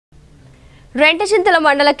రెంటచింతల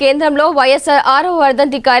మండల కేంద్రంలో వైఎస్ఆర్ 6వ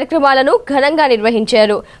వర్ధంతి కార్యక్రమాలను ఘనంగా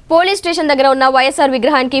నిర్వహించారు. పోలీస్ స్టేషన్ దగ్గర ఉన్న వైఎస్ఆర్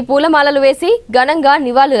విగ్రహానికి పూలమాలలు వేసి ఘనంగా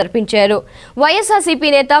నివాళులర్పించారు. వైఎస్ఆర్సీపీ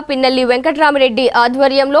నేత పిన్నెల్లి వెంకటరామిరెడ్డి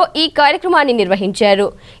ఆధ్వర్యంలో ఈ కార్యక్రమాన్ని నిర్వహించారు.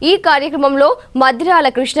 ఈ కార్యక్రమంలో మద్దిరాల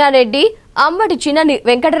కృష్ణారెడ్డి, అమ్మటి చిన్న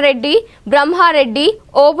వెంకటరెడ్డి, బ్రహ్మారెడ్డి,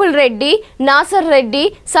 ఓబుల్ రెడ్డి, నాసర్ రెడ్డి,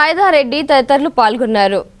 సైదారెడ్డి తదితరులు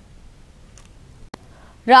పాల్గొన్నారు.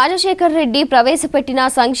 రాజశేఖర్ రెడ్డి ప్రవేశపెట్టిన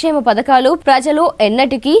సంక్షేమ పథకాలు ప్రజలు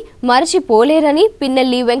ఎన్నటికీ మరచిపోలేరని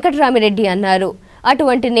పిన్నెల్లి వెంకటరామిరెడ్డి అన్నారు.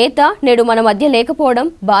 అటువంటి నేత నేడు మన మధ్య లేకపోవడం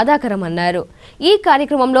బాధాకరమన్నారు. ఈ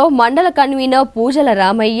కార్యక్రమంలో మండల కన్వీనర్ పూజల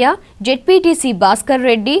రామయ్య, జెడ్పీటీసీ భాస్కర్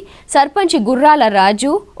రెడ్డి, సర్పంచి గుర్రాల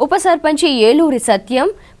రాజు, ఉప సర్పంచి ఏలూరి సత్యం,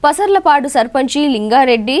 పసర్లపాడు సర్పంచి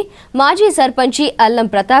లింగారెడ్డి, మాజీ సర్పంచి అల్లం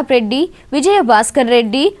ప్రతాప్ రెడ్డి, విజయ భాస్కర్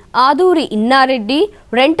రెడ్డి, ఆదూరి ఇన్నారెడ్డి,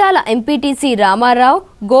 రెంటాల ఎంపీటీసీ రామారావు,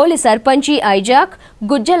 గోలి సర్పంచి ఐజాక్,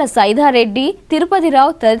 గుజ్జల సైదారెడ్డి,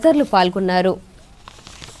 తిరుపతిరావు తదితరులు పాల్గొన్నారు.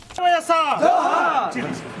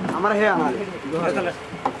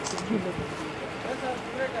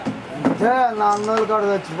 నా అన్నోళ్ళు కూడా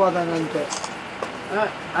చచ్చిపోతాను అంతే.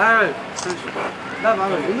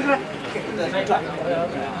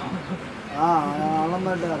 అన్నం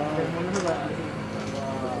పెట్టారు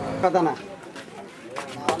కదనా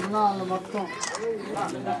అన్న వాళ్ళు మొత్తం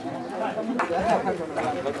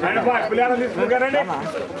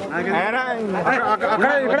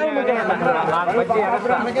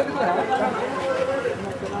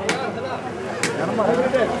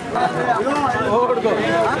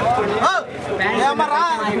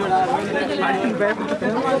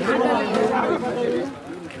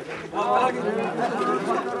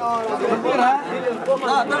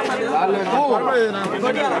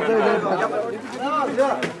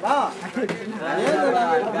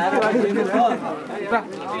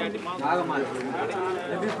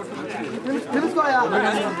తెలుసుకోయా